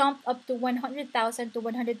 It could jump up to 100,000 to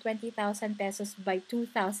 120,000 pesos by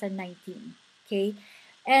 2019. Okay?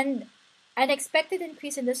 And an expected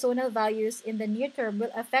increase in the zonal values in the near term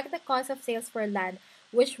will affect the cost of sales for land,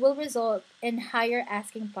 which will result in higher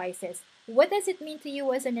asking prices. What does it mean to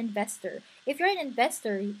you as an investor? If you're an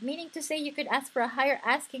investor, meaning to say you could ask for a higher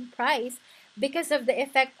asking price because of the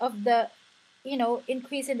effect of the,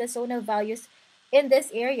 increase in the zonal values in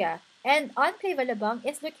this area. And Enclave Alabang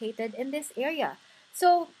is located in this area.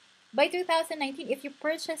 So by 2019, if you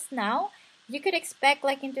purchase now, you could expect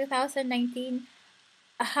like in 2019,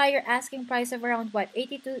 a higher asking price of around what,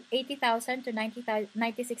 80,000 to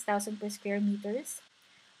 96,000 per square meters.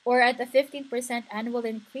 Or at a 15% annual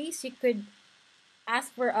increase, you could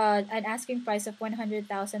ask for an asking price of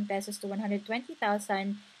 100,000 pesos to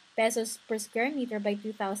 120,000 pesos per square meter by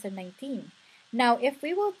 2019. Now, if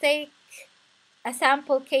we will take a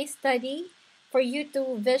sample case study for you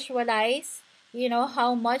to visualize,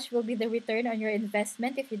 how much will be the return on your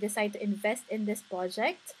investment if you decide to invest in this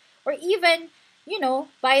project, or even,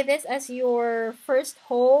 buy this as your first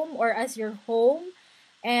home or as your home,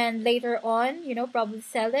 and later on, probably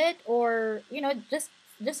sell it, or just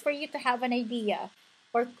for you to have an idea.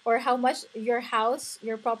 or how much your house,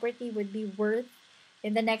 your property would be worth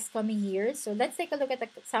in the next coming years. So let's take a look at the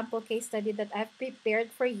sample case study that I've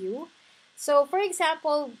prepared for you. So for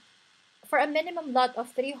example, for a minimum lot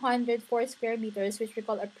of 304 square meters, which we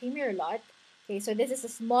call a premier lot. Okay, so this is the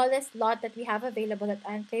smallest lot that we have available at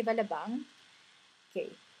Enclave Alabang.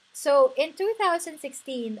 Okay, so in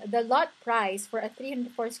 2016, the lot price for a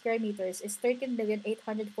 304 square meters is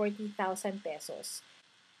 13,840,000 pesos.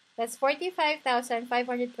 That's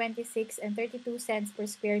 45,526 and 32 cents per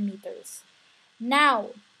square meters.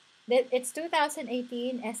 Now, it's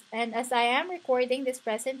 2018, and as I am recording this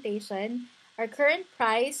presentation, our current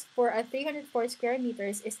price for a 304 square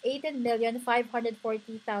meters is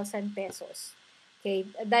 18,540,000 pesos. Okay,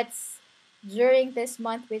 that's during this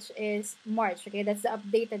month, which is March. Okay, that's the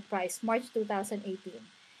updated price, March 2018.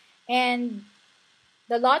 And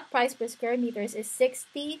the lot price per square meters is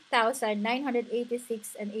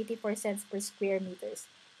 60,986 and 84 cents per square meters.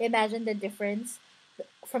 Imagine the difference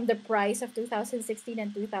from the price of 2016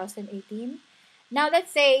 and 2018. Now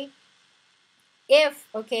let's say if,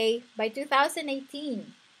 okay, by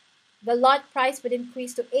 2018, the lot price would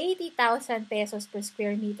increase to 80,000 pesos per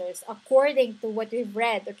square meters, according to what we've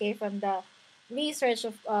read, okay, from the research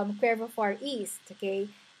of Cuervo Far East, okay,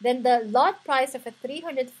 then the lot price of a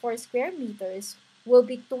 304 square meters will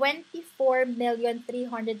be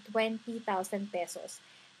 24,320,000 pesos.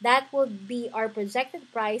 That will be our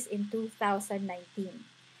projected price in 2019.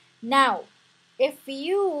 Now, if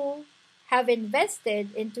you have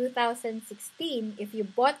invested in 2016, if you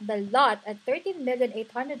bought the lot at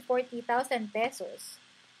 13,840,000 pesos,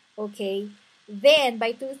 okay, then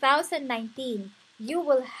by 2019, you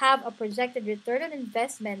will have a projected return on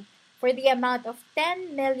investment for the amount of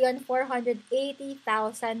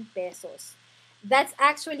 10,480,000 pesos. That's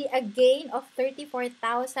actually a gain of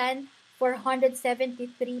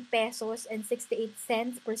 34,473 pesos and 68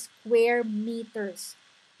 cents per square meters.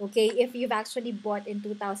 Okay, if you've actually bought in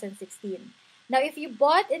 2016. Now, if you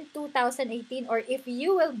bought in 2018, or if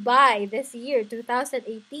you will buy this year,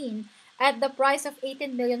 2018, at the price of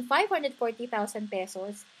 18,540,000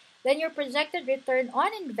 pesos, then your projected return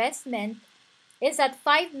on investment is at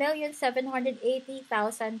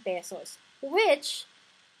 5,780,000 pesos, which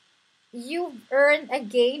you earn a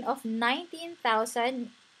gain of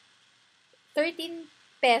 19,013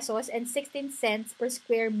 pesos and 16 cents per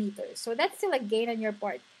square meter. So that's still a gain on your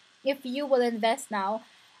part if you will invest now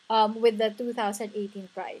with the 2018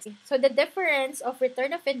 price. So the difference of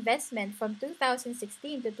return of investment from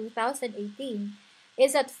 2016 to 2018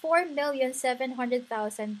 is at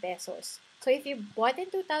 4,700,000 pesos. So if you bought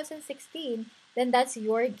in 2016, then that's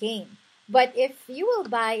your gain. But if you will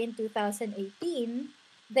buy in 2018,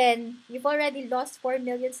 then you've already lost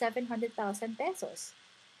 4,700,000 pesos,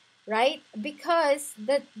 right? Because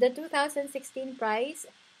the 2016 price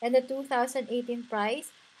and the 2018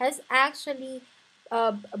 price has actually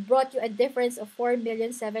brought you a difference of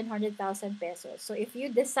 4,700,000 pesos. So if you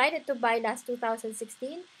decided to buy last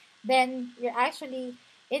 2016, then you're actually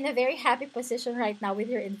in a very happy position right now with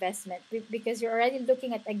your investment because you're already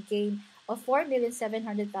looking at a gain of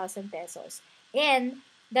 4,700,000 pesos. And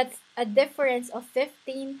that's a difference of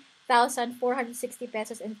 15,460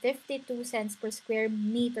 pesos and 52 cents per square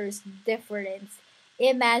meters difference.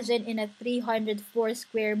 Imagine in a 304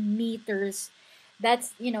 square meters.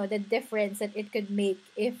 That's, the difference that it could make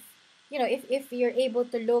if, if you're able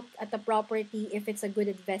to look at the property, if it's a good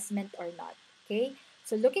investment or not. Okay?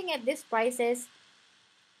 So looking at these prices,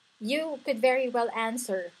 you could very well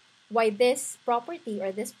answer why this property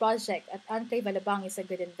or this project at Enclave Alabang is a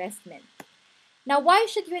good investment. Now, why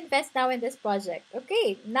should you invest now in this project?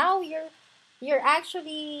 Okay, now you're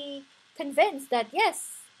actually convinced that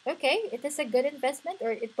yes, okay, it is a good investment,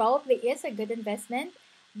 or it probably is a good investment,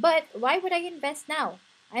 but why would I invest now?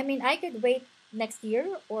 I mean, I could wait next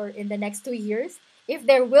year or in the next 2 years if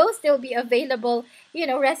there will still be available,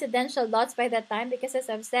 residential lots by that time, because as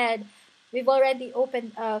I've said, we've already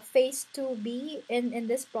opened phase 2B in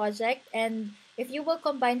this project, and if you will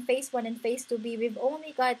combine phase 1 and phase 2B, we've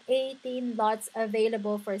only got 18 lots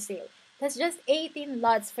available for sale. That's just 18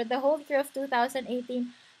 lots for the whole year of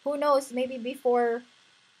 2018. Who knows, maybe before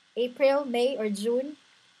April, May, or June,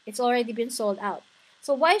 it's already been sold out.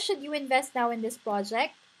 So why should you invest now in this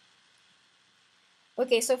project?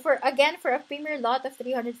 Okay, so for a premier lot of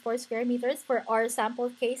 304 square meters for our sample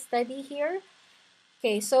case study here,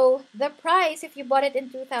 okay, so the price, if you bought it in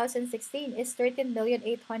 2016, is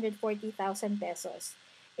 13,840,000 pesos.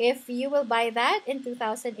 If you will buy that in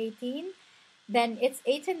 2018, then it's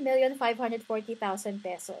 18,540,000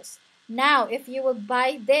 pesos. Now, if you will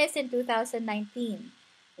buy this in 2019,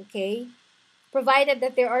 okay, provided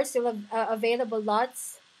that there are still available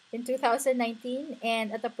lots in 2019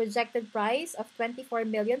 and at a projected price of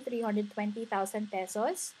 24,320,000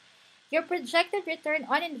 pesos. Your projected return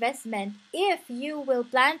on investment, if you will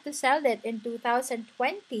plan to sell it in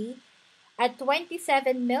 2020 at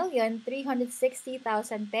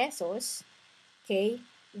 27,360,000 pesos, okay,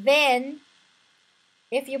 then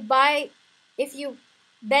if you buy if you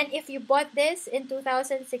if you bought this in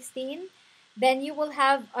 2016, then you will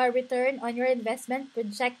have a return on your investment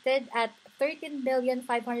projected at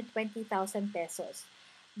 13,520,000 pesos.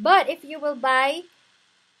 But if you will buy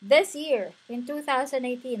this year in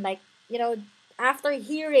 2018, like, after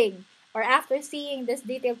hearing or after seeing this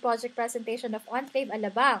detailed project presentation of Enclave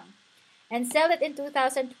Alabang, and sell it in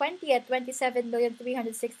 2020 at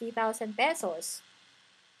 27,360,000 pesos,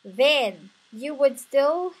 then you would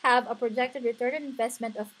still have a projected return on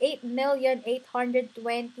investment of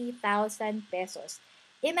 8,820,000 pesos.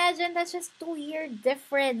 Imagine, that's just 2 year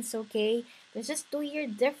difference, okay? There's just 2 year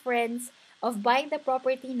difference of buying the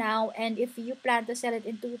property now, and if you plan to sell it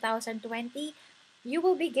in 2020, you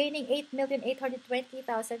will be gaining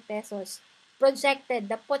 8,820,000 pesos projected,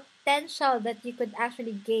 the potential that you could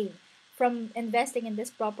actually gain from investing in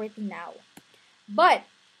this property now. But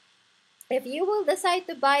if you will decide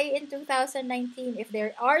to buy in 2019, if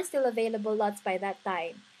there are still available lots by that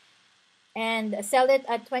time, and sell it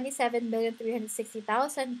at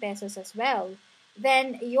 27,360,000 pesos as well,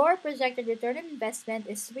 then your projected return on investment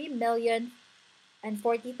is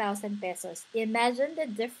 3,040,000 pesos. Imagine the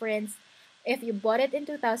difference if you bought it in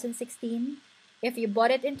 2016, if you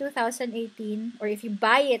bought it in 2018, or if you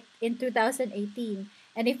buy it in 2018,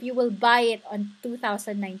 and if you will buy it on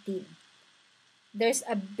 2019. There's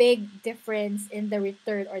a big difference in the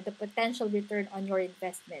return or the potential return on your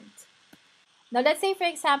investment. Now, let's say, for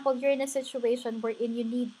example, you're in a situation wherein you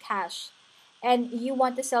need cash and you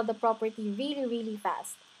want to sell the property really, really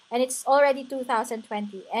fast. And it's already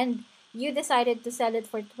 2020 and you decided to sell it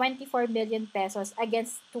for 24 million pesos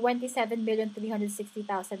against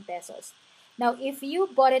 27,360,000 pesos. Now, if you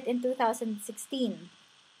bought it in 2016,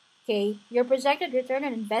 okay, your projected return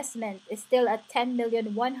on investment is still at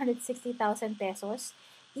 10,160,000 pesos,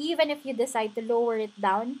 even if you decide to lower it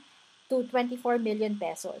down to 24 million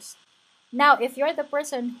pesos. Now, if you're the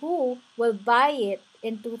person who will buy it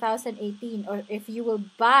in 2018, or if you will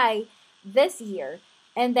buy this year,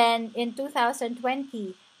 and then in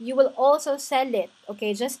 2020, you will also sell it,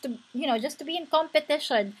 okay, just to be in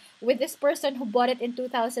competition with this person who bought it in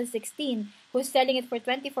 2016, who's selling it for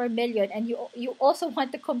 24 million, and you also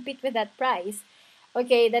want to compete with that price,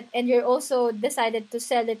 okay, that, and you're also decided to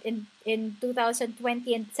sell it in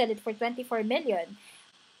 2020 and sell it for 24 million,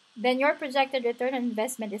 then your projected return on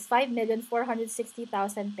investment is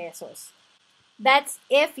 5,460,000 pesos. That's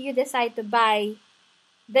if you decide to buy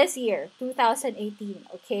this year, 2018,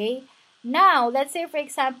 okay? Now, let's say, for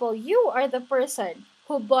example, you are the person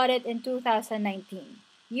who bought it in 2019.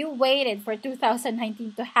 You waited for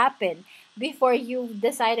 2019 to happen before you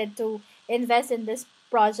decided to invest in this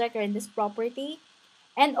project or in this property.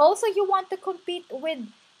 And also, you want to compete with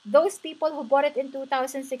those people who bought it in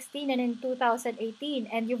 2016 and in 2018,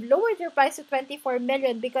 and you've lowered your price to 24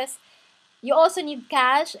 million because you also need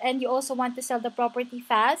cash and you also want to sell the property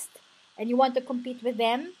fast and you want to compete with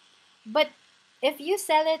them. But if you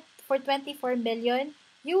sell it for 24 million,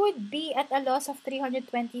 you would be at a loss of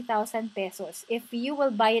 320,000 pesos if you will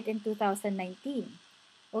buy it in 2019.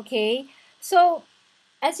 Okay? So,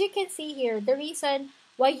 as you can see here, the reason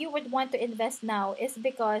why you would want to invest now is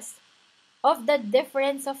because of the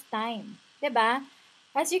difference of time. 'Di ba?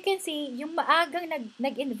 As you can see, yung maagang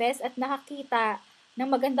nag-invest at nakakita ng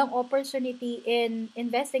magandang opportunity in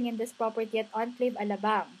investing in this property at Enclave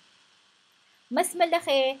Alabang, mas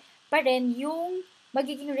malaki pa rin yung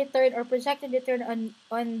magiging return or projected return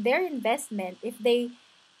on their investment if they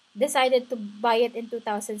decided to buy it in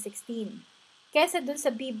 2016 kesa dun sa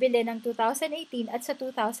bibili ng 2018 at sa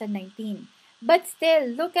 2019. But still,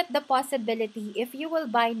 look at the possibility if you will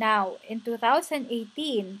buy now in 2018,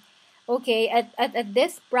 okay, at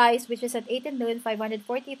this price, which is at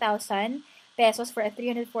 18,540,000 pesos for a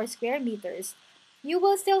 304 square meters, you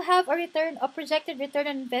will still have a projected return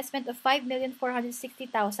on investment of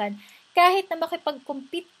 5,460,000 kahit na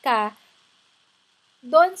makipag-compete ka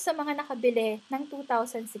doon sa mga nakabili ng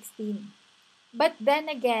 2016. But then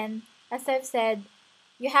again, as I've said,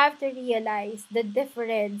 you have to realize the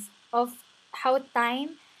difference of how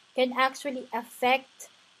time can actually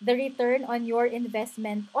affect the return on your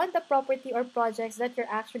investment on the property or projects that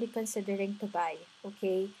you're actually considering to buy.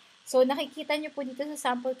 Okay? So, nakikita nyo po dito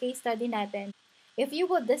sa sample case study natin, if you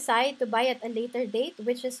will decide to buy at a later date,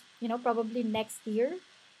 which is, probably next year,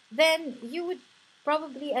 then you would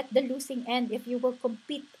probably at the losing end if you will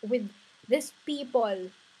compete with these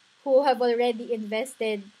people who have already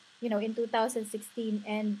invested, in 2016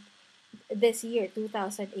 and this year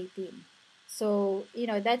 2018. So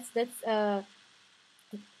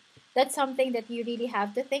that's something that you really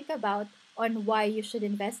have to think about on why you should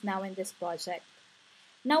invest now in this project.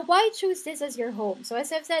 Now, why choose this as your home? So,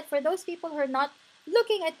 as I've said, for those people who are not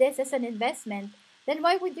looking at this as an investment, then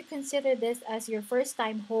why would you consider this as your first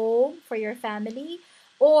time home for your family,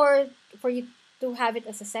 or for you to have it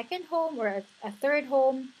as a second home or a third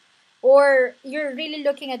home, or you're really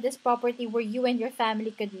looking at this property where you and your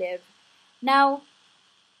family could live? Now,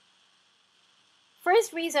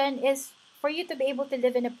 first reason is for you to be able to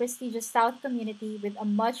live in a prestigious South community with a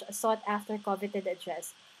much sought after coveted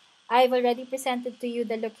address. I've already presented to you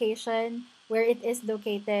the location, where it is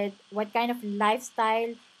located, what kind of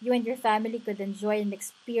lifestyle you and your family could enjoy and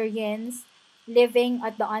experience living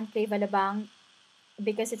at the Enclave Alabang,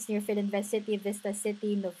 because it's near Philinvest City, Vista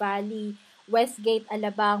City, Novali, Westgate,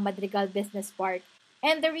 Alabang, Madrigal Business Park.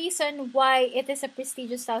 And the reason why it is a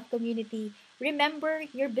prestigious South community, remember,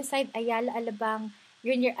 you're beside Ayala Alabang,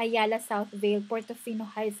 you're near Ayala Southvale, Portofino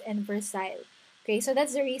Heights, and Versailles. Okay, so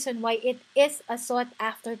that's the reason why it is a sought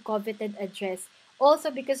after coveted address. Also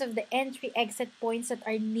because of the entry exit points that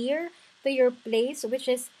are near to your place, which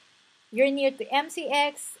is you're near to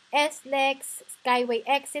MCX, SLEX, Skyway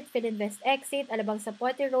exit, Philinvest exit, Alabang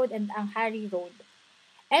Zapote Road, and Anghari Road.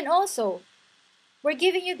 And also, we're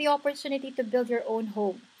giving you the opportunity to build your own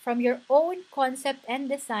home from your own concept and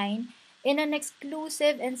design in an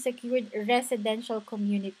exclusive and secured residential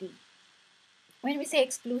community. When we say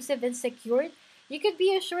exclusive and secured, you could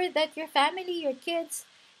be assured that your family, your kids,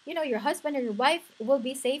 your husband or your wife will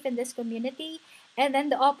be safe in this community. And then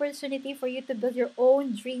the opportunity for you to build your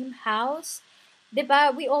own dream house.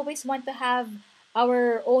 Diba? We always want to have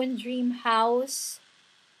our own dream house.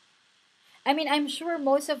 I mean, I'm sure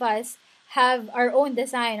most of us have our own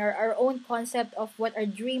design or our own concept of what our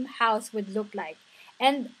dream house would look like.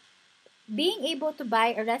 And being able to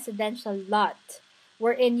buy a residential lot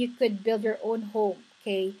wherein you could build your own home,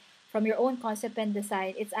 okay, from your own concept and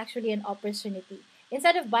design, it's actually an opportunity.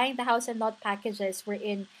 Instead of buying the house and lot packages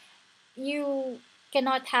wherein you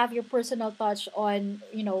cannot have your personal touch on,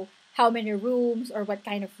 how many rooms or what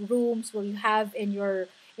kind of rooms will you have in your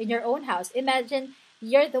own house. Imagine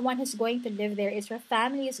you're the one who's going to live there. Is your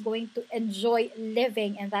family is going to enjoy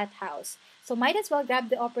living in that house. So might as well grab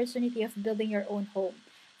the opportunity of building your own home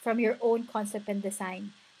from your own concept and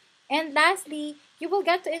design. And lastly, you will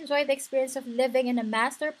get to enjoy the experience of living in a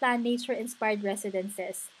master plan nature inspired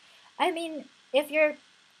residences. I mean, if you're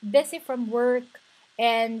busy from work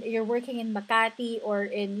and you're working in Makati or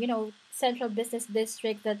in, central business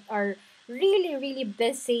district that are really, really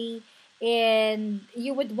busy, and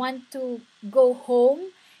you would want to go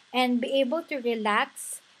home and be able to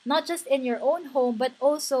relax, not just in your own home, but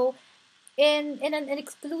also in an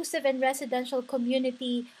exclusive and residential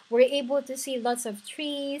community, we're able to see lots of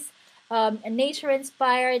trees, nature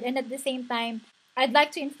inspired, and at the same time, I'd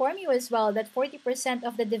like to inform you as well that 40%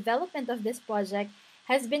 of the development of this project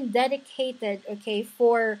has been dedicated, okay,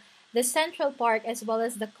 for the Central Park as well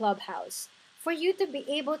as the clubhouse. For you to be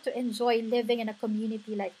able to enjoy living in a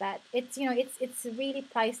community like that, it's really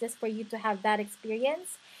priceless for you to have that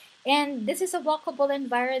experience. And this is a walkable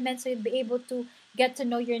environment, so you'll be able to get to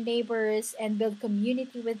know your neighbors and build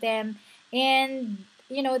community with them. And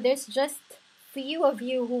there's just few of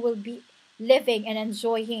you who will be living and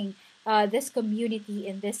enjoying this community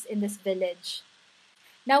in this village.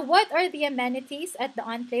 Now, what are the amenities at the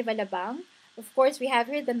Enclave Alabang? Of course, we have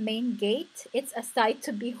here the main gate. It's a sight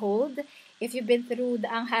to behold. If you've been through the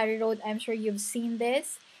Anghari Road, I'm sure you've seen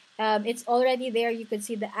this. It's already there. You could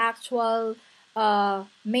see the actual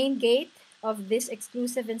main gate of this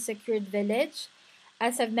exclusive and secured village.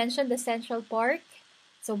 As I've mentioned, the Central Park.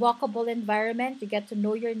 It's a walkable environment. You get to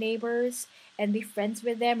know your neighbors and be friends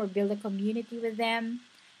with them or build a community with them.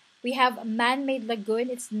 We have a man-made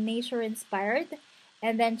lagoon. It's nature-inspired.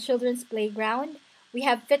 And then children's playground. We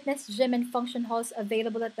have fitness gym and function halls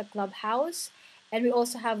available at the clubhouse. And we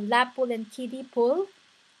also have lap pool and kiddie pool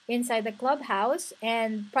inside the clubhouse,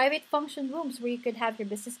 and private function rooms where you could have your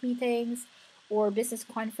business meetings or business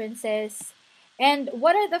conferences. And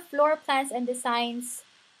what are the floor plans and designs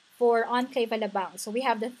for Enclave Alabang? So we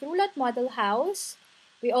have the through lot model house.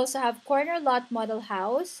 We also have corner lot model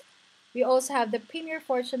house. We also have the Premier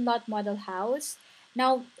Fortune lot model house.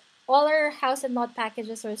 Now, all our house and lot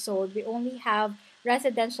packages are sold. We only have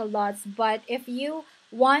residential lots, but if you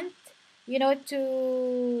want,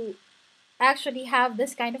 to actually have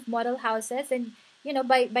this kind of model houses, and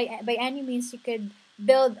by any means you could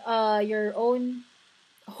build your own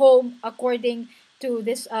home according to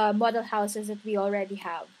this model houses that we already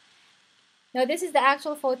have. Now, this is the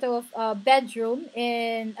actual photo of a bedroom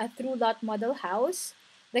in a through lot model house,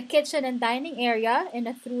 the kitchen and dining area in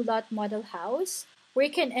a through lot model house, where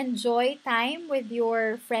you can enjoy time with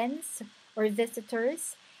your friends or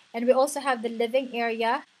visitors. And we also have the living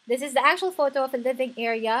area. This is the actual photo of a living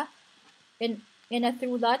area in, in a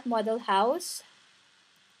through lot model house.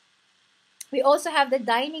 We also have the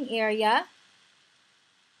dining area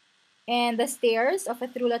and the stairs of a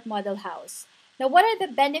through lot model house. Now, what are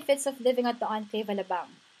the benefits of living at the Enclave Alabang?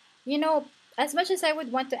 You know, as much as I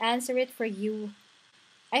would want to answer it for you,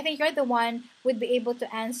 I think you're the one would be able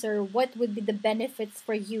to answer what would be the benefits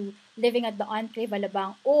for you living at the Enclave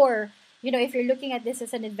Alabang, or if you're looking at this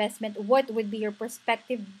as an investment, what would be your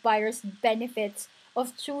prospective buyer's benefits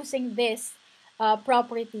of choosing this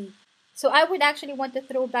property? So I would actually want to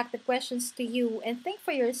throw back the questions to you and think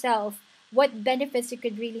for yourself what benefits you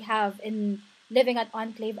could really have in living at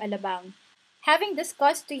Enclave Alabang. Having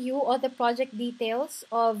discussed to you all the project details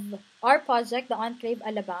of our project, the Enclave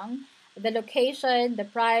Alabang, the location, the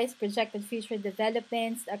price, projected future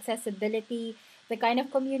developments, the accessibility, the kind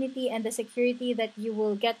of community and the security that you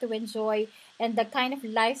will get to enjoy, and the kind of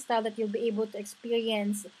lifestyle that you'll be able to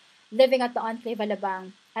experience living at the Enclave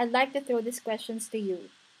Alabang, I'd like to throw these questions to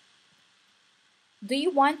you. Do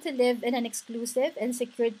you want to live in an exclusive and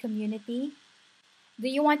secured community? Do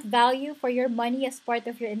you want value for your money as part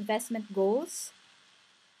of your investment goals?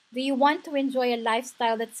 Do you want to enjoy a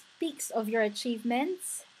lifestyle that speaks of your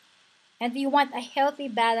achievements? And do you want a healthy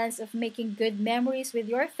balance of making good memories with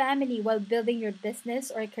your family while building your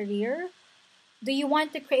business or career? Do you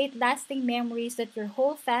want to create lasting memories that your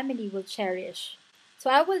whole family will cherish? So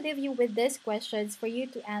I will leave you with these questions for you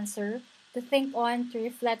to answer, to think on, to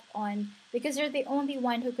reflect on, because you're the only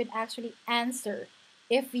one who could actually answer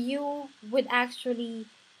if you would actually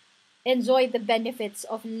enjoy the benefits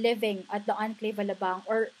of living at the Enclave Alabang,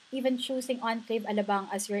 or even choosing Enclave Alabang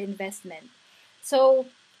as your investment. So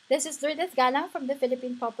this is Lourdes Galang from the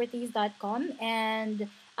PhilippineProperties.com, and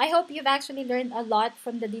I hope you've actually learned a lot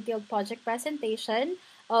from the detailed project presentation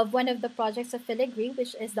of one of the projects of Filigree,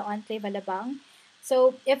 which is the Enclave Alabang.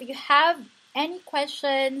 So if you have any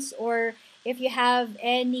questions, or if you have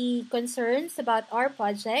any concerns about our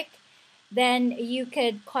project, then you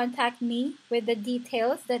could contact me with the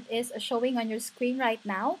details that is showing on your screen right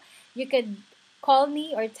now. You could call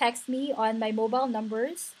me or text me on my mobile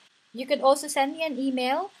numbers. You could also send me an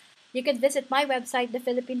email. You could visit my website,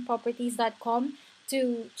 thephilippineproperties.com,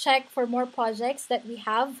 to check for more projects that we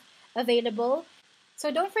have available.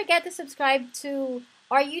 So don't forget to subscribe to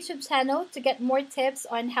our YouTube channel to get more tips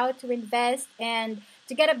on how to invest and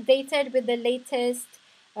to get updated with the latest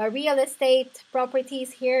real estate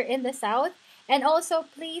properties here in the South. And also,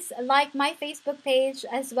 please like my Facebook page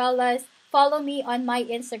as well as follow me on my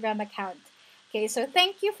Instagram account. Okay, so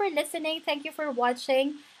thank you for listening. Thank you for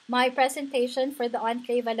watching my presentation for the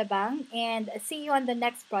Enclave Alabang, and see you on the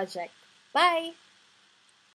next project. Bye!